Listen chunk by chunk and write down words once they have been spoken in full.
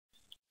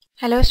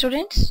Hello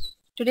students,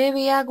 today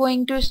we are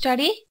going to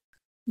study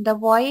the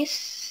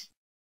voice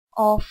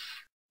of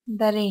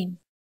the rain,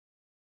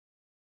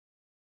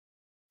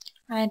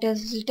 and it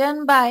is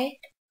written by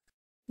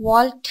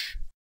Walt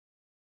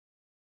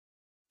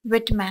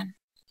Whitman.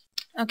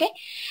 Okay,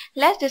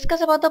 let's discuss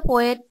about the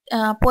poet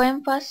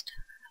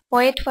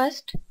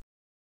first.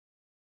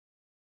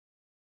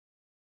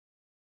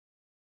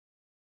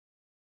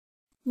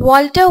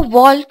 Walter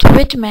Walt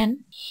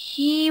Whitman,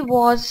 he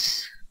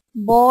was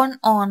born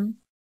on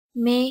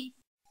May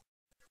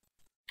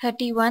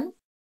 31,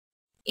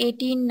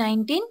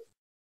 1819,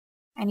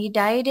 and he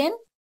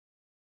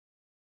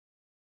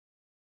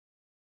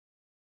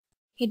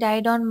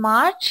died on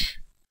March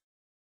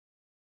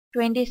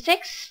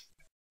 26,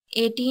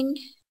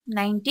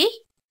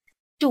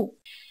 1892,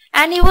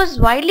 and he was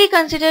widely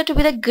considered to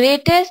be the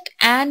greatest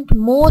and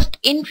most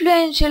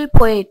influential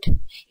poet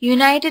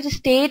United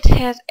States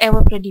has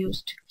ever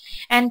produced.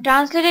 And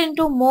translated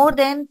into more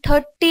than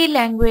 30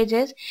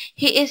 languages,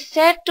 he is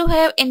said to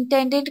have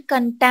intended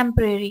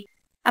contemporary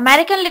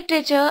American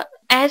literature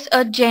as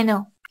a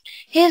genre.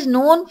 He is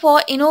known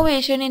for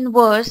innovation in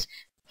verse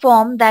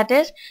form, that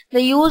is,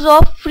 the use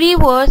of free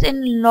verse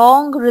in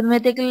long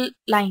rhythmical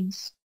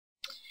lines.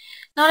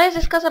 Now let's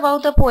discuss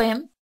about the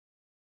poem.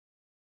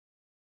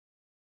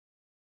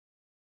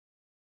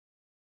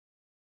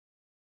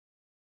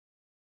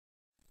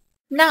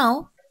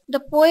 Now the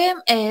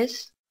poem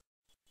is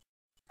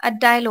a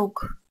dialogue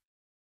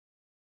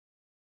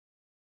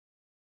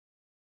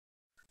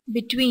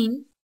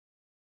between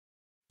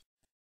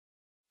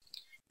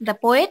the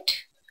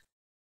poet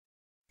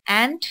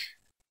and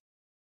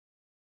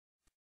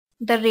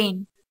the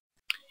rain,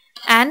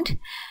 and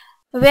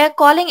we are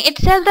calling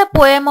itself the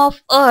poem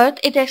of earth.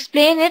 It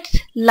explains its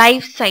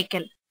life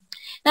cycle.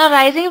 Now,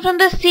 rising from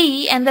the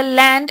sea and the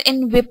land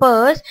in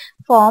vapors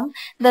form,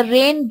 the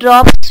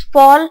raindrops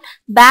fall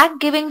back,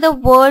 giving the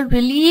world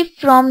relief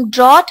from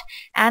drought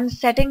and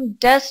setting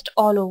dust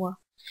all over.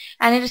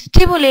 And it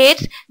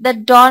stimulates the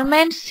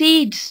dormant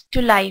seeds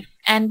to life,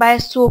 and by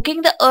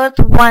soaking the earth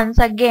once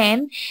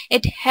again,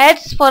 it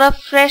heads for a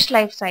fresh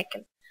life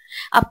cycle.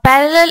 A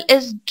parallel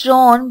is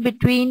drawn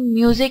between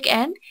music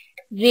and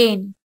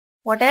rain.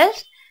 What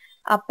else?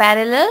 A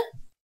parallel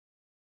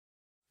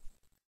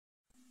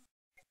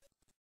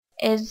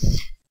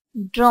is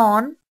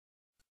drawn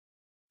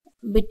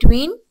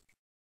between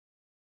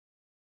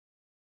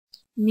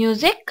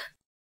music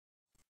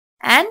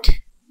and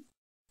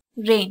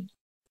rain.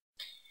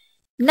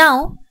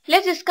 Now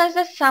let's discuss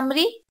the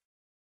summary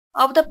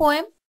of the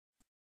poem.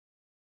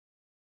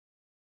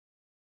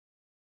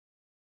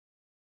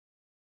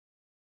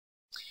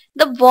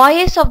 The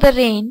voice of the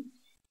rain,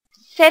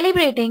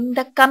 celebrating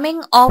the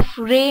coming of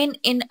rain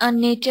in a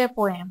nature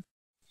poem,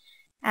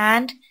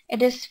 and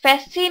it is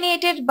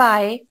fascinated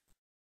by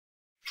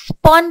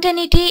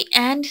spontaneity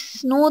and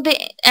smoothing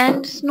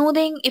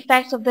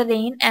effects of the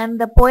rain,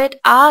 and the poet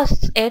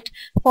asks it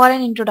for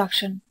an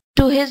introduction.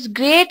 To his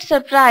great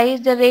surprise,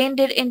 the rain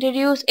did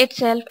introduce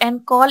itself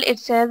and call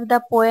itself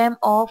the poem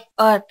of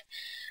earth.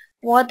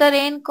 What the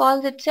rain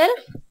calls itself?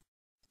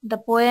 The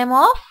poem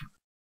of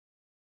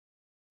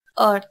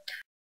earth.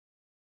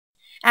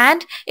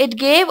 And it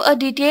gave a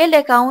detailed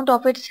account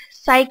of its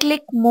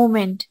cyclic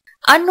movement.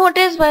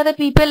 Unnoticed by the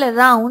people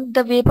around,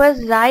 the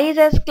vapors rise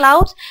as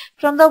clouds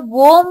from the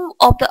womb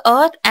of the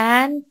earth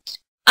and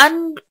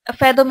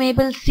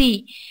unfathomable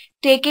sea,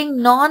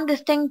 taking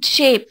non-distinct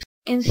shapes.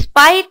 In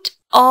spite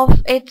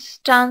of this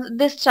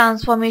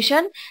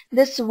transformation,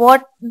 this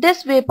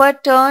vapor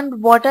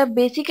turned water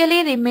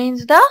basically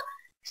remains the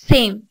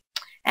same,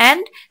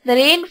 and the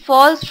rain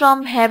falls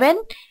from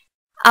heaven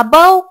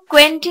above,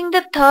 quenching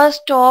the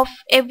thirst of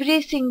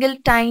every single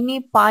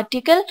tiny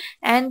particle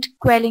and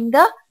quelling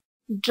the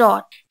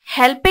drought.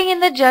 Helping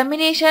in the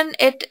germination,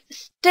 it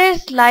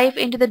stirs life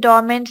into the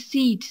dormant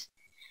seeds,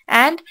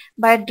 and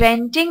by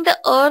drenching the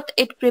earth,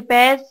 it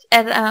prepares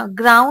a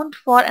ground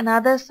for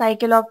another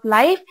cycle of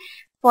life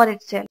for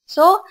itself.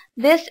 So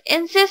this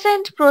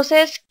incessant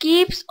process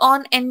keeps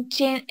on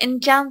enhancing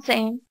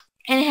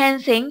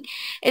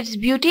its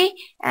beauty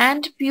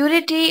and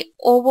purity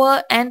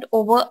over and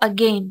over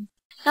again.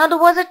 Now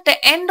towards the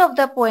end of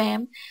the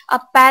poem,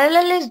 a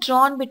parallel is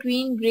drawn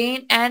between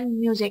rain and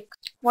music.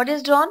 What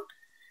is drawn?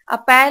 A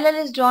parallel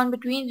is drawn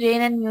between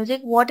rain and music.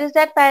 What is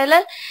that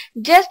parallel?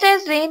 Just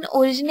as rain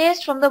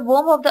originates from the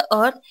womb of the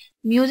earth,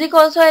 music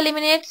also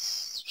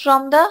emanates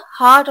from the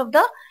heart of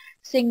the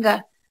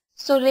singer.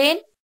 So rain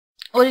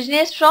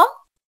originates from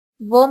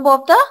womb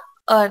of the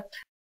earth.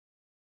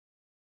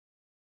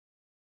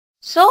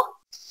 So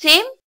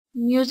same,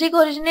 music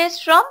originates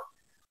from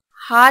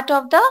heart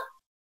of the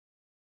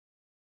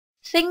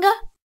singer.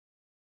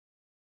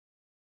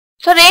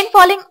 So rain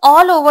falling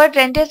all over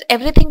drenches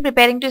everything,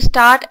 preparing to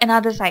start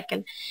another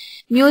cycle.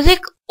 Music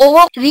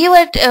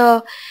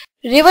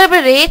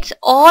reverberates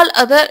all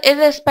other,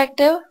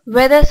 irrespective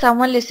whether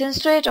someone listens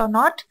to it or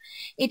not.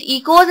 It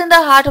echoes in the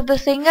heart of the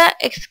singer,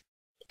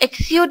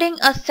 exuding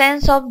a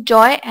sense of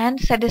joy and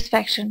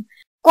satisfaction,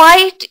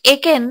 quite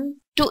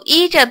akin to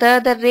each other,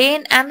 the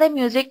rain and the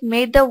music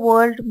made the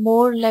world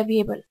more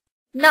livable.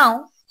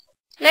 Now,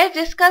 let's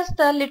discuss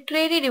the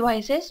literary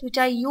devices which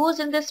are used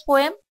in this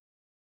poem.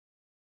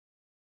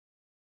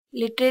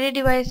 Literary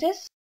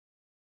devices.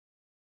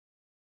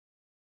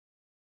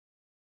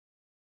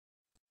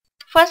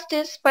 First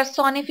is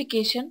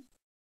personification.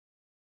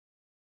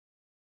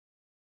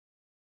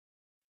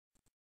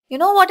 You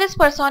know what is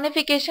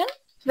personification?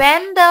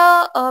 When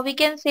we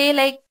can say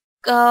like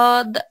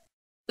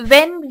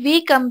when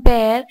we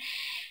compare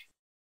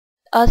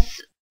a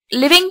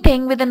living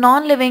thing with a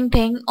non-living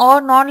thing or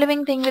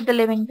non-living thing with the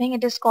living thing,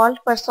 it is called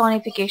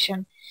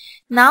personification.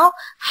 Now,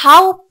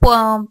 how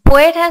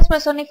poet has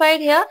personified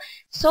here?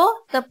 So,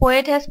 the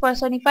poet has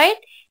personified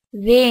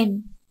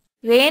rain.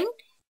 Rain,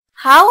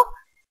 how?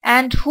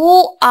 And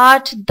who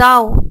art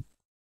thou?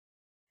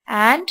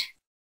 And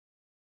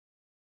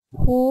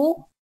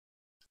who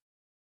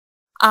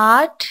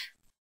art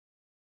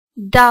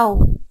thou?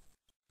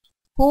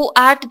 Who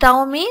art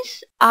thou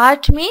means,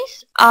 art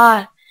means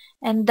are,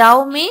 and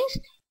thou means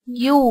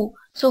you.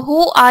 So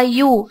who are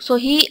you? So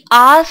he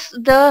asks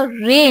the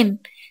rain.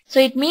 So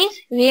it means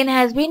rain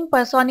has been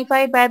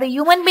personified by the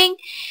human being.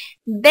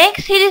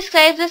 Next he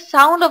describes the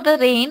sound of the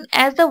rain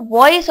as the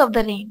voice of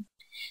the rain.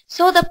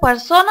 So the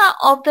persona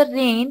of the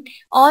rain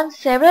on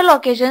several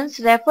occasions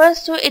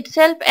refers to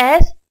itself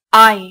as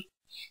I.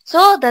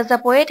 So thus the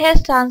poet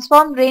has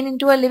transformed rain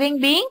into a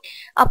living being,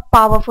 a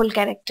powerful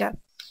character.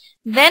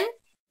 Then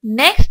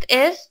next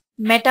is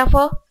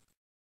metaphor.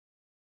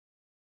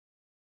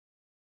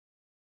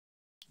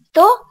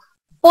 The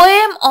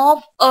poem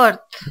of earth.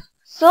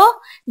 So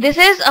this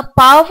is a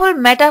powerful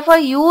metaphor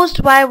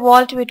used by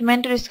Walt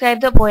Whitman to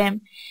describe the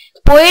poem.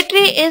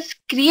 Poetry is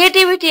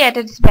creativity at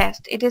its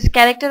best. It is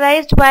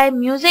characterized by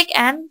music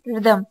and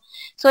rhythm.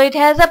 So it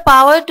has a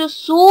power to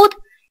soothe,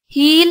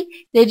 heal,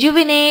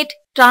 rejuvenate,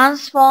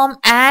 transform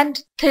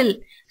and thrill.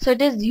 So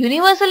it is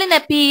universal in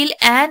appeal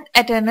and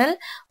eternal.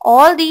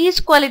 All these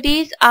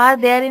qualities are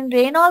there in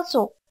rain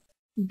also.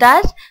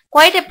 Thus,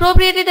 quite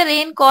appropriately the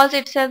rain calls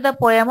itself the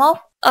poem of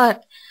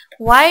earth.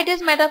 Why it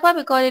is metaphor?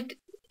 Because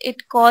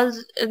it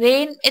calls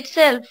rain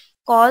itself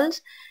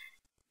calls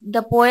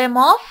the poem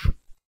of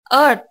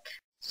earth.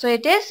 So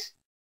it is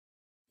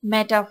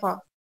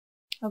metaphor.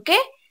 Okay.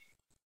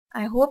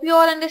 I hope you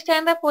all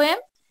understand the poem.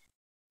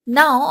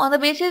 Now on the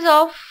basis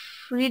of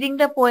reading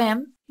the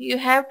poem, you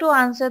have to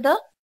answer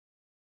the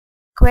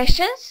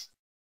questions.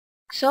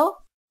 So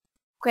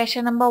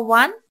question number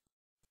 1,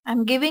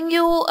 I'm giving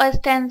you a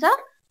stanza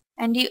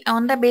and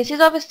on the basis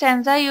of a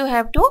stanza you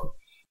have to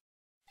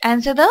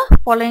answer the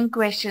following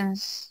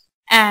questions.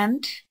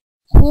 And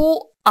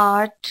who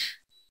art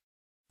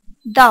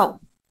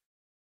thou?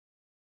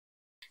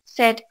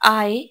 Said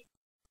I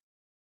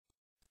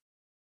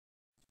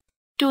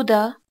to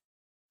the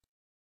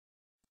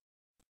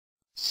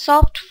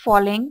soft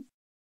falling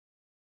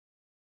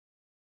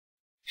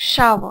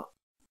shower,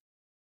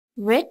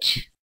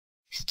 which,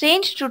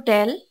 strange to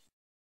tell,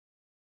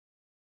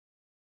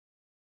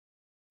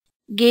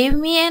 gave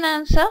me an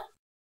answer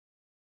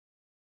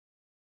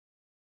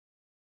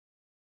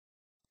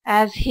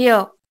as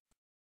here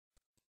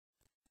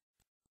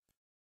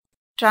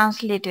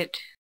translated.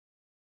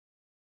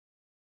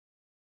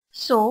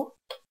 So,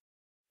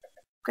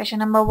 question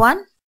number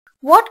 1.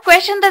 What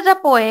question does a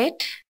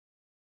poet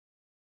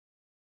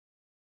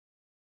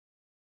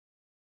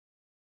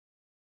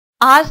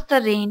ask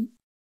the rain?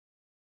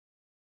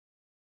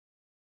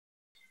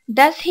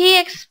 Does he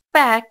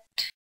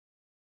expect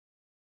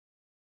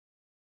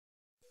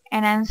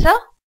an answer?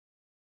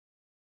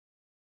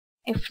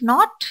 If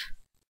not,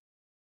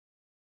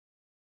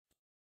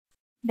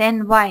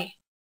 then why?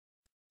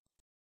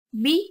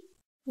 B.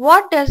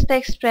 What does the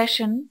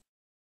expression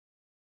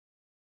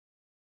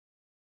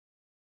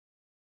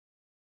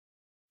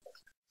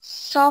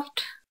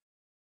soft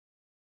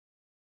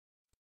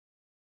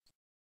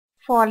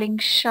falling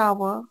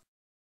shower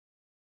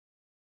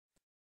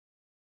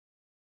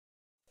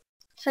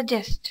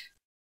suggest?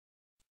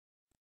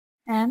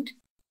 And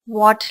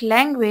what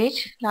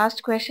language,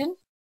 last question,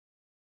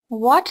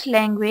 what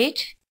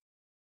language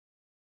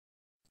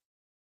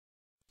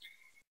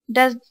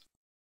does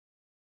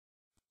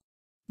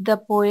the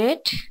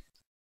poet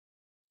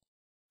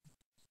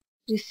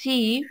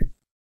receive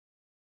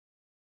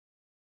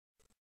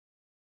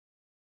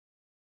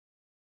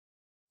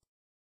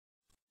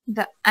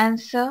the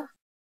answer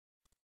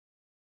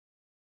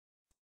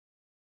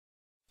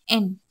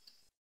in?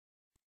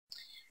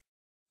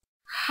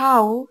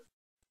 How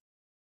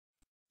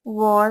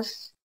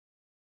was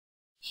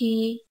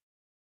he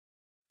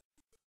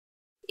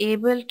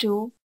able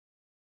to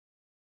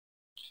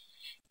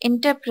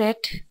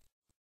interpret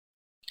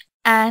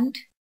and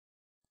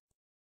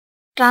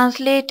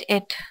translate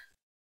it?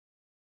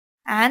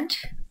 And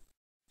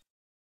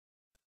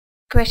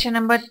question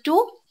number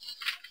 2,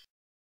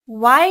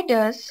 why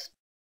does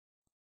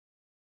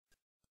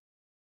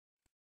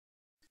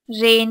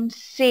rain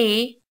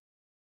say,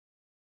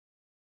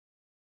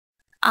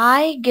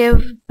 I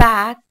give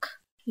back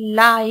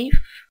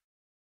life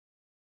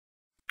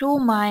to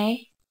my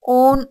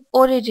own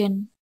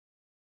origin.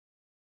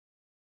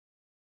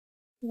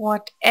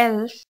 What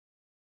else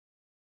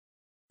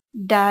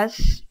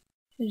does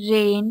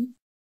rain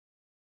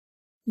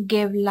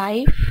give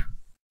life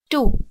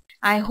to?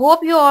 I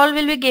hope you all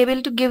will be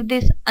able to give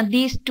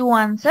these two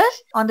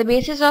answers on the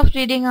basis of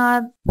reading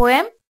our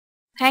poem.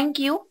 Thank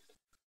you.